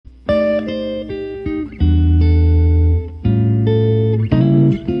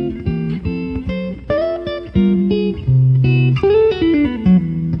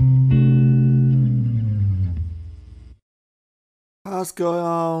What's going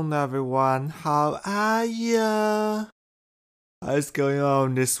on, everyone? How are ya? What's going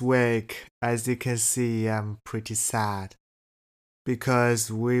on this week? As you can see, I'm pretty sad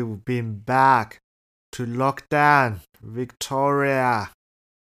because we've been back to lockdown. Victoria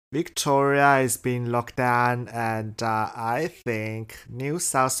is being locked down, and I think New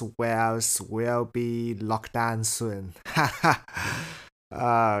South Wales will be locked down soon.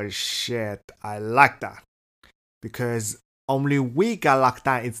 Oh shit, I like that because only we got locked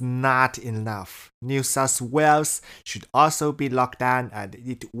down is not enough. New South Wales should also be locked down, and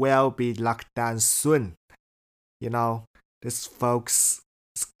it will be locked down soon. You know, these folks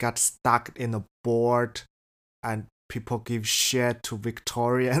got stuck in a board, and people give shit to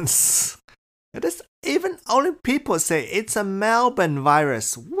Victorians. It is even only people say it's a Melbourne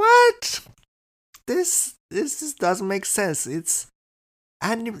virus. What? This doesn't make sense.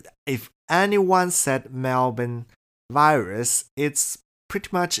 If anyone said Melbourne virus, it's pretty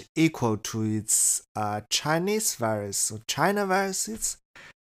much equal to its Chinese virus or China virus. It's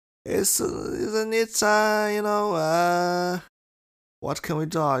isn't it what can we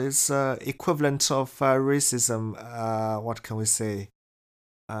do? It's equivalent of racism. What can we say?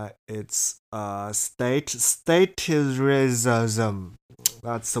 It's statism.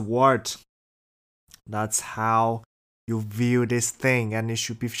 That's the word. That's how you view this thing, and it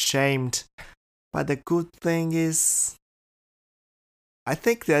should be shamed. But the good thing is, I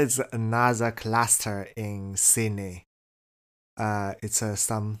think there's another cluster in Sydney. It's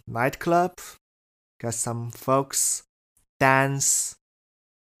some nightclub, got some folks dance,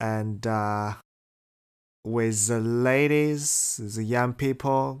 and with the ladies, the young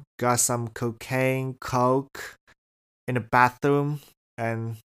people, got some cocaine, coke in the bathroom,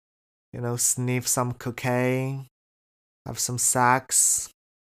 and sniff some cocaine, have some sex,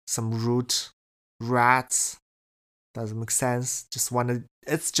 some root rats. Doesn't make sense. Just wanna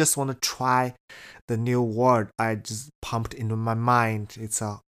try the new word I just pumped into my mind. It's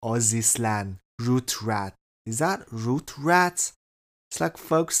a Aussie slang, root rat. Is that root rats? It's like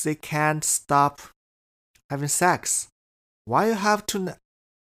folks they can't stop having sex. Why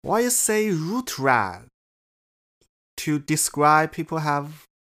you say root rat to describe people have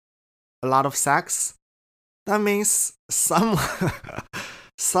a lot of sex? That means someone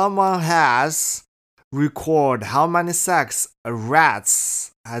has record how many sex a rat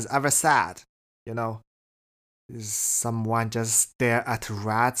has ever said. Someone just stare at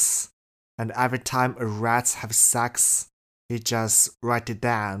rats, and every time a rat have sex, he just write it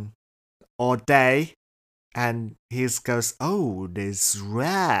down all day, and he goes, "Oh, these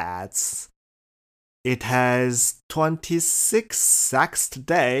rats. It has 26 sex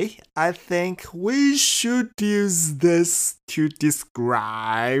today. I think we should use this to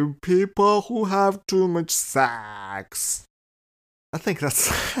describe people who have too much sex." I think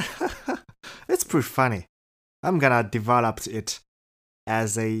that's it's pretty funny. I'm gonna develop it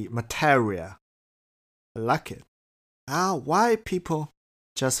as a material. I like it. Why people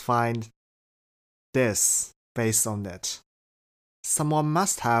just find this based on that? Someone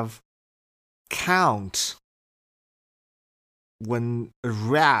must have count when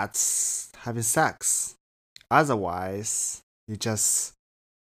rats having sex. Otherwise, you just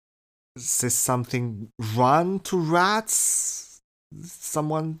say something wrong to rats.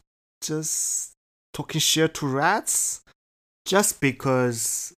 Someone just talking shit to rats just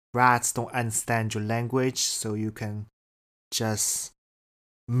because rats don't understand your language, so you can just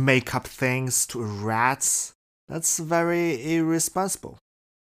make up things to rats. That's very irresponsible.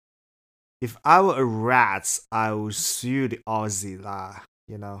 If I were a rat, I would sue the Aussie lah,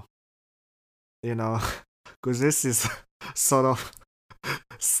 because this is sort of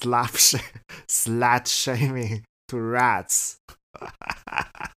slut shaming to rats.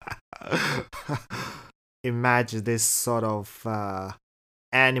 Imagine this sort of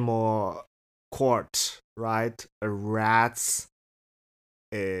animal court, right? A rat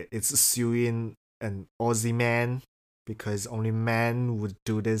it's suing an Aussie man because only men would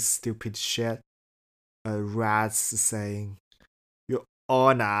do this stupid shit. A rat's saying, "Your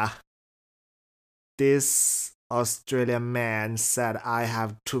Honor, this Australian man said I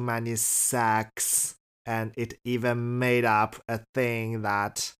have too many sex, and it even made up a thing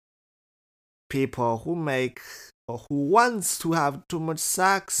that people who make or who wants to have too much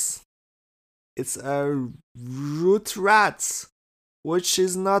sex, it's a root rat, which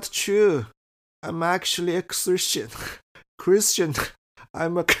is not true. I'm actually a Christian. Christian.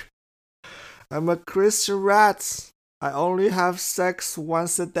 I'm a Christian rat. I only have sex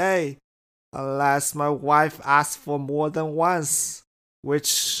once a day, unless my wife asks for more than once,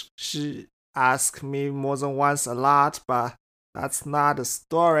 which she asked me more than once a lot, but That's not a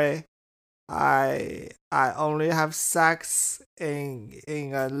story. I only have sex in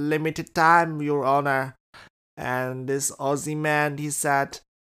a limited time, Your Honor. And this Aussie man, he said,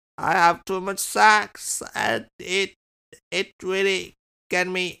 I have too much sex, and it really get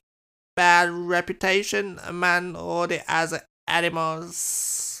me bad reputation among all the other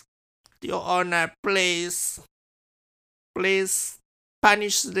animals. Your Honor, please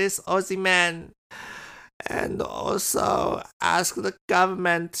punish this Aussie man, and also ask the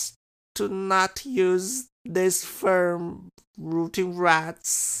government to not use this firm rooting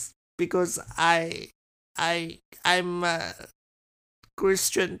rats because I'm a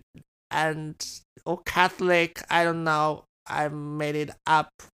Christian and or Catholic. I don't know. I made it up.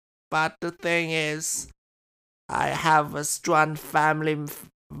 But the thing is, I have a strong family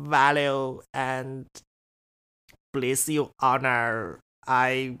value, and please, Your Honor,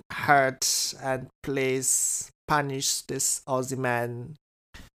 I hurt, and please punish this Aussie man.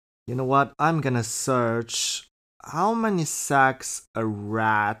 You know what? I'm gonna search how many sacks a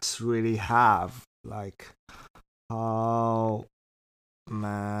rat really have. Like, how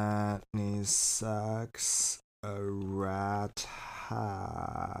many sacks a rat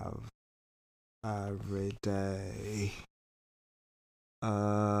have every day?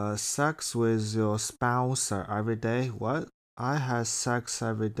 Sex with your spouse every day? What? I had sex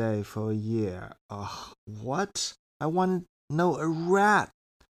every day for a year. What? I want no a rat,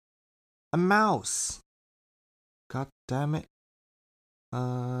 a mouse. God damn it.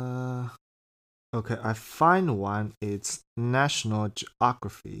 Okay, I find one. It's National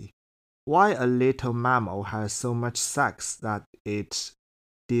Geography. Why a little mammal has so much sex that it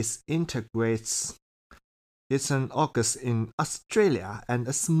disintegrates. It's an August in Australia, and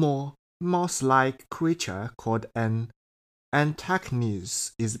a small mouse-like creature called an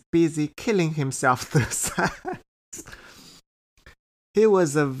Antechinus is busy killing himself through sex. He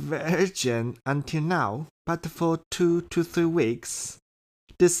was a virgin until now, but for 2 to 3 weeks,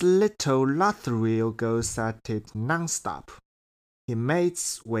 this little Lothriel goes at it non-stop. He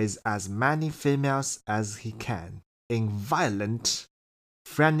mates with as many females as he can in violent,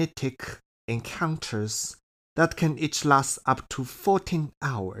 frenetic encounters that can each last up to 14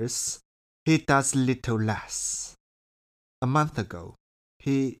 hours. He does little less. A month ago,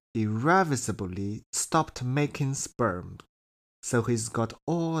 he irreversibly stopped making sperm, so he's got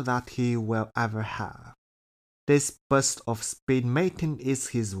all that he will ever have. This burst of speed mating is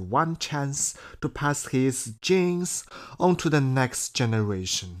his one chance to pass his genes on to the next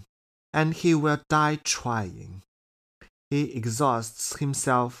generation, and he will die trying. He exhausts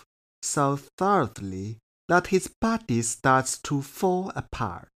himself so thoroughly that his body starts to fall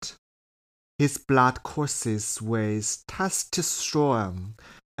apart. His blood courses with testosterone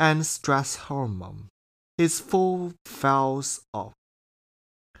and stress hormone. His food falls off.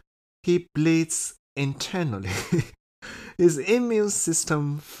 He bleeds internally. His immune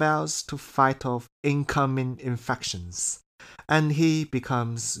system fails to fight off incoming infections, and he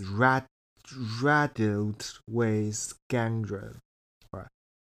becomes riddled with gangrene. Right.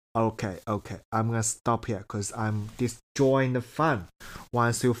 Okay, I'm gonna stop here because I'm destroying the fun.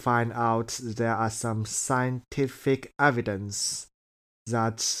 Once you find out there are some scientific evidence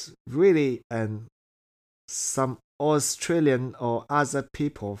that really and some Australian or other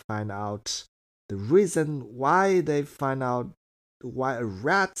people find out the reason why they find out why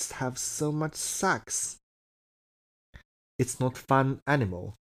rats have so much sex. It's not fun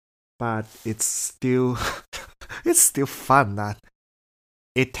anymore, but it's still it's still fun that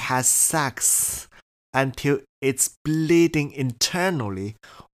it has sex until it's bleeding internally.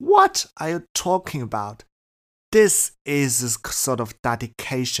 What are you talking about? This is a sort of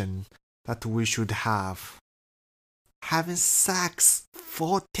dedication that we should have. Having sex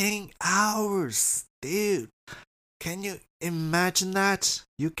 14 hours, dude. Can you imagine that?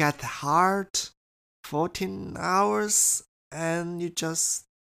 You get hard 14 hours and you just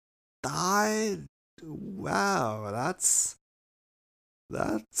die? Wow, that's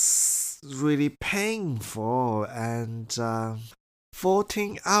really painful, and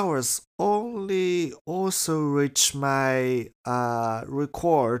 14 hours only also reach my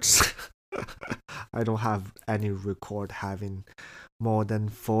records. I don't have any record having more than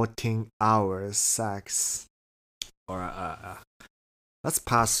 14 hours sex. Or let's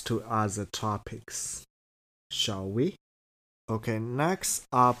pass to other topics, shall we? Okay, next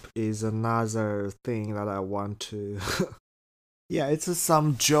up is another thing that I want to yeah, it's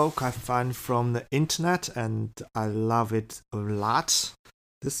some joke I find from the internet and I love it a lot.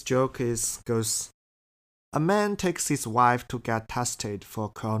 This joke goes, a man takes his wife to get tested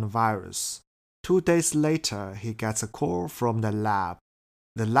for coronavirus. 2 days later, he gets a call from the lab.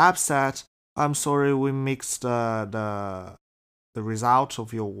 The lab said, I'm sorry, we mixed the result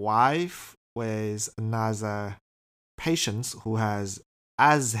of your wife with another patient who has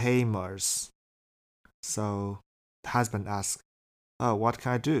Alzheimer's. So the husband asks, oh, what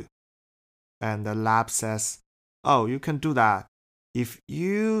can I do? And the lab says, oh, you can do that. If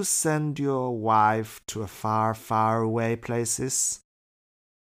you send your wife to a far, far away places,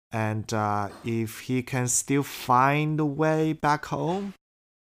 and if he can still find a way back home,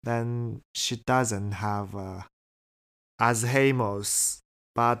 then she doesn't have Alzheimer's.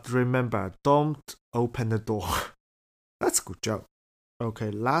 But remember, don't open the door. That's a good joke. Okay,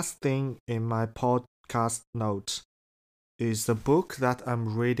 last thing in my podcast note is the book that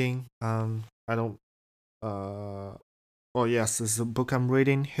I'm reading. I don't. Oh yes, it's a book I'm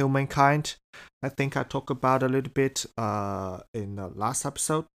reading, Humankind. I think I talked about a little bit in the last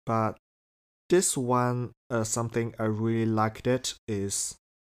episode, but this one, something I really liked it is,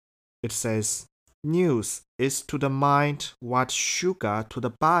 it says, news is to the mind what sugar to the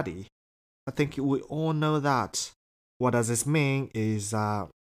body. I think we all know that. What does this mean is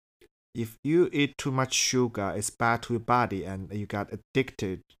if you eat too much sugar, it's bad to your body and you got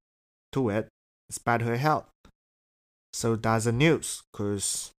addicted to it, it's bad to your health. So that's the news,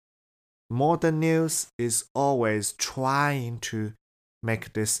 because modern news is always trying to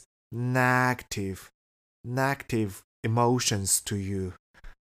make this negative emotions to you.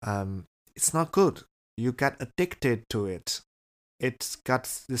 It's not good. You get addicted to it. It's got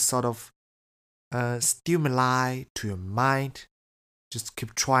this sort of stimuli to your mind. Just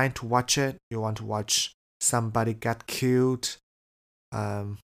keep trying to watch it. You want to watch somebody get killed,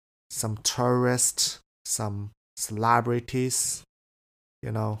 some tourists, some celebrities.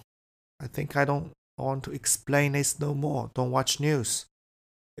 I think I don't want to explain this no more. Don't watch news.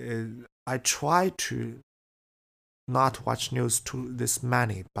 I try to not watch news to this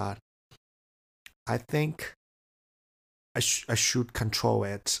many, but I think I should control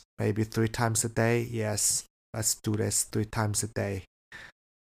it. Maybe 3 times a day. Yes, let's do this 3 times a day.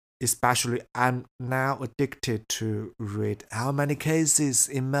 Especially, I'm now addicted to read how many cases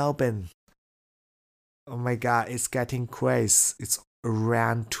in Melbourne. Oh my god, it's getting crazy. It's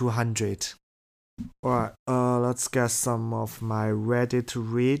around 200. Alright, let's get some of my ready to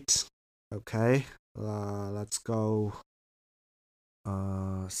read. Okay, let's go.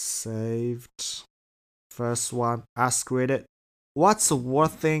 Saved. First one, ask Reddit. What's the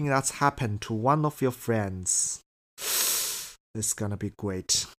worst thing that's happened to one of your friends? It's gonna be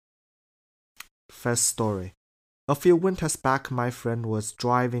great. First story. A few winters back, my friend was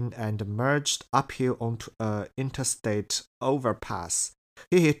driving and merged uphill onto a interstate overpass.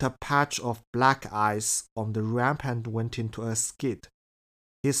 He hit a patch of black ice on the ramp and went into a skid.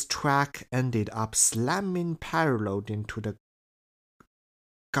 His truck ended up slamming parallel into the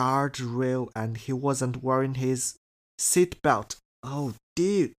guardrail and he wasn't wearing his seatbelt. Oh,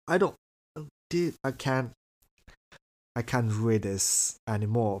 dude, I can't read this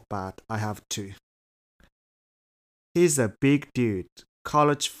anymore, but I have to. He's a big dude,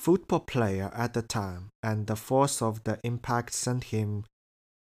 college football player at the time, and the force of the impact sent him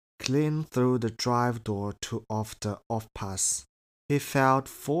clean through the drive door of the off-pass. He fell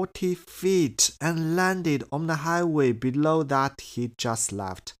 40 feet and landed on the highway below that he just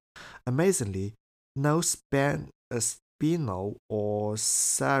left. Amazingly, no spinal or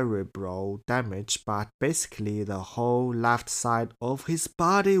cerebral damage, but basically the whole left side of his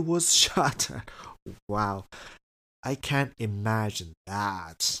body was shattered. Wow. I can't imagine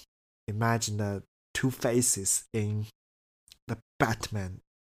that. Imagine the two faces in the Batman.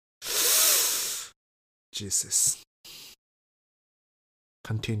 Jesus.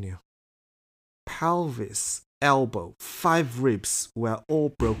 Continue. Pelvis, elbow, 5 ribs were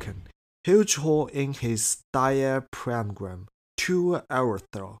all broken. Huge hole in his diaphragm. 2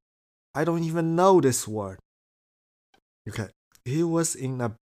 urethra. I don't even know this word. Okay. He was in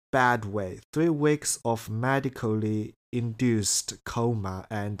a bad way. 3 weeks of medically induced coma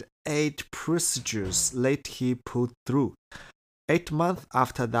and 8 procedures later he put through. 8 months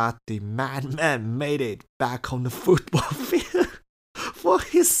after that, the madman made it back on the football field for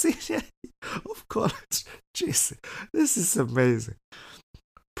his senior year of college. Jesus, this is amazing.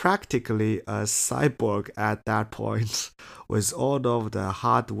 Practically a cyborg at that point, with all of the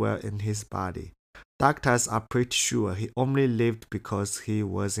hardware in his body. Doctors are pretty sure he only lived because he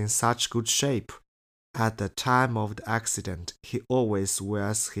was in such good shape. At the time of the accident, he always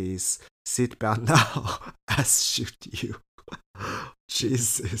wears his seatbelt now, as should you.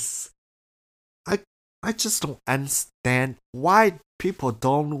 Jesus. I just don't understand why people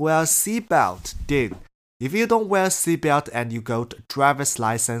don't wear seatbelt, dude. If you don't wear seatbelt and you got a driver's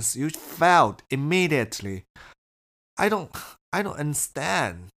license, you failed immediately. I don't I don't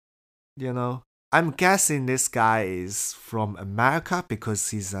understand. You know, I'm guessing this guy is from America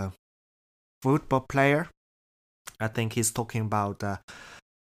because he's a football player. I think he's talking about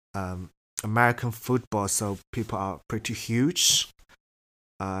um, American football, so people are pretty huge.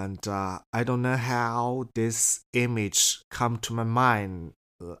 And I don't know how this image come to my mind.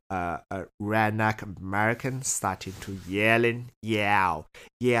 A redneck American starting to yelling.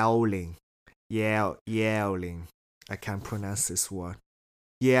 I can't pronounce this word.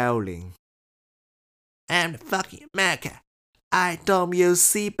 Yelling. I'm fucking America. I don't use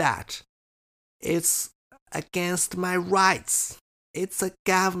seatbelt. It's against my rights. It's a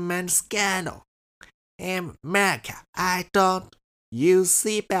government scandal. In America, I don't use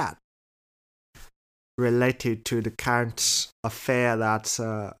seatbelt. Related to the current affair that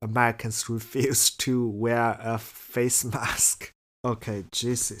Americans refuse to wear a face mask. Okay,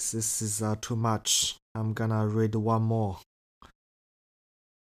 Jesus, this is too much. I'm gonna read one more.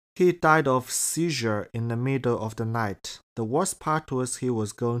 He died of seizure in the middle of the night. The worst part was he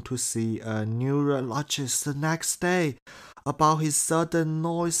was going to see a neurologist the next day about his sudden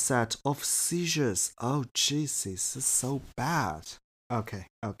onset of seizures. Oh, Jesus, it's so bad. Okay.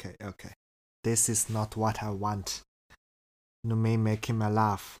 This is not what I want. You may making me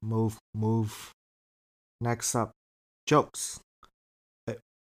laugh. Move. Next up, jokes.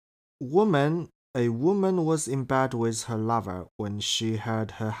 A woman was in bed with her lover when she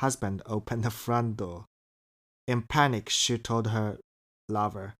heard her husband open the front door. In panic, she told her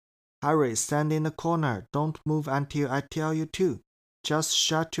lover, "Hurry, stand in the corner. Don't move until I tell you to. Just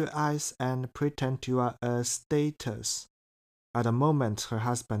shut your eyes and pretend you are a status." At the moment, her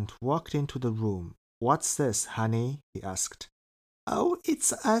husband walked into the room. "What's this, honey?" he asked. "Oh,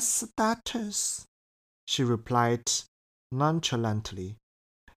 it's a status," she replied nonchalantly.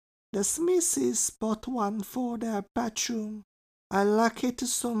 "The Smithies bought one for their bedroom. I like it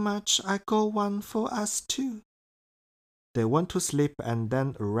so much I got one for us too." They went to sleep, and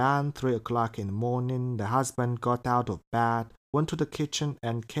then around 3 o'clock in the morning the husband got out of bed, went to the kitchen,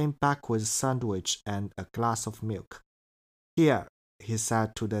 and came back with a sandwich and a glass of milk. "Here," he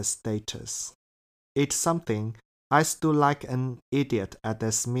said to the status. "Eat something. I stood like an idiot at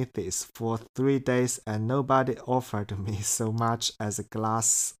the Smithies for 3 days and nobody offered me so much as a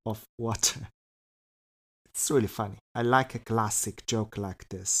glass of water." It's really funny. I like a classic joke like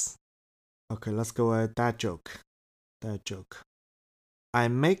this. Okay, let's go with that joke.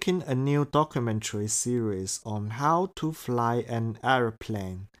 I'm making a new documentary series on how to fly an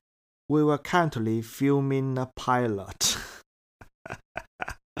airplane. We were currently filming a pilot.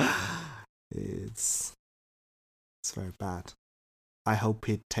 It's very bad. I hope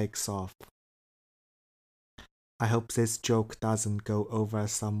it takes off. I hope this joke doesn't go over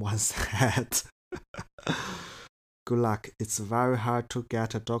someone's head. Good luck. It's very hard to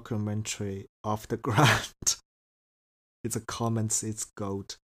get a documentary off the ground. It's a comment, it's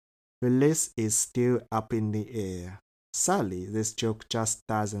gold. Release is still up in the air. Sadly, this joke just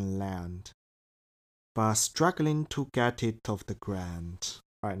doesn't land. But struggling to get it off the ground.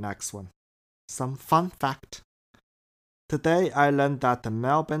 Alright, next one. Some fun fact. Today I learned that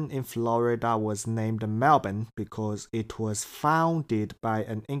Melbourne in Florida was named Melbourne because it was founded by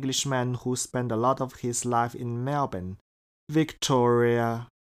an Englishman who spent a lot of his life in Melbourne, Victoria,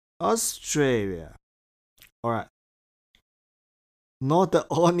 Australia. Alright. Not the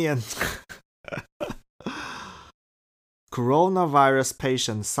onion. Coronavirus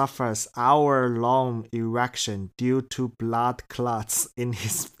patient suffers hour-long erection due to blood clots in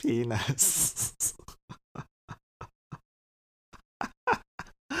his penis.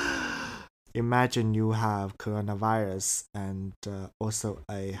 Imagine you have coronavirus and also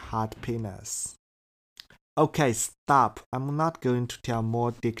a hard penis. Okay, stop. I'm not going to tell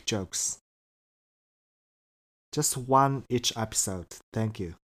more dick jokes. Just one each episode. Thank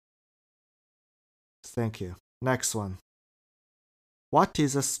you. Next one. What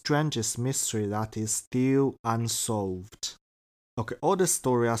is the strangest mystery that is still unsolved? Okay, all the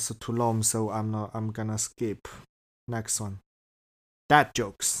stories are too long, so I'm gonna skip. Next one. Dad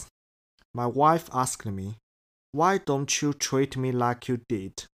jokes. My wife asked me, "Why don't you treat me like you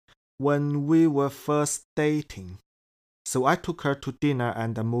did when we were first dating?" So I took her to dinner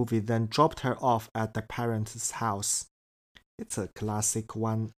and a movie, then dropped her off at the parents' house. It's a classic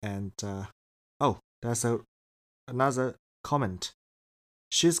one, and there's another comment.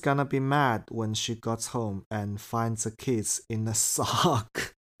 She's gonna be mad when she gets home and finds the kids in a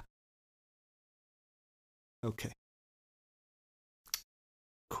sock. Okay.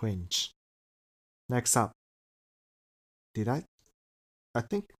 cringe. Next up, did I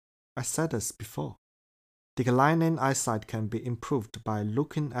think I said this before. Declining eyesight can be improved by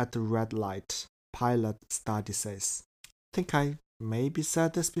looking at the red light, pilot study says. Think I maybe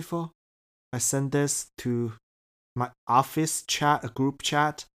said this before. I sent this to my office chat, a group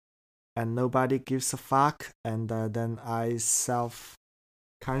chat, and nobody gives a fuck. And then I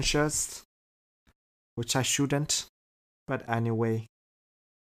self-conscious, which I shouldn't. But anyway,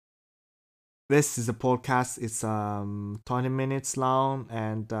 this is a podcast. It's 20 minutes long,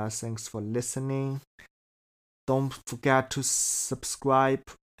 and thanks for listening. Don't forget to subscribe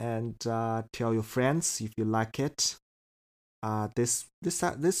and tell your friends if you like it. This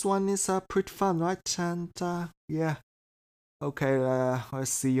one is pretty fun, right? And yeah, okay. I'll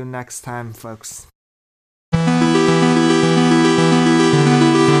see you next time, folks.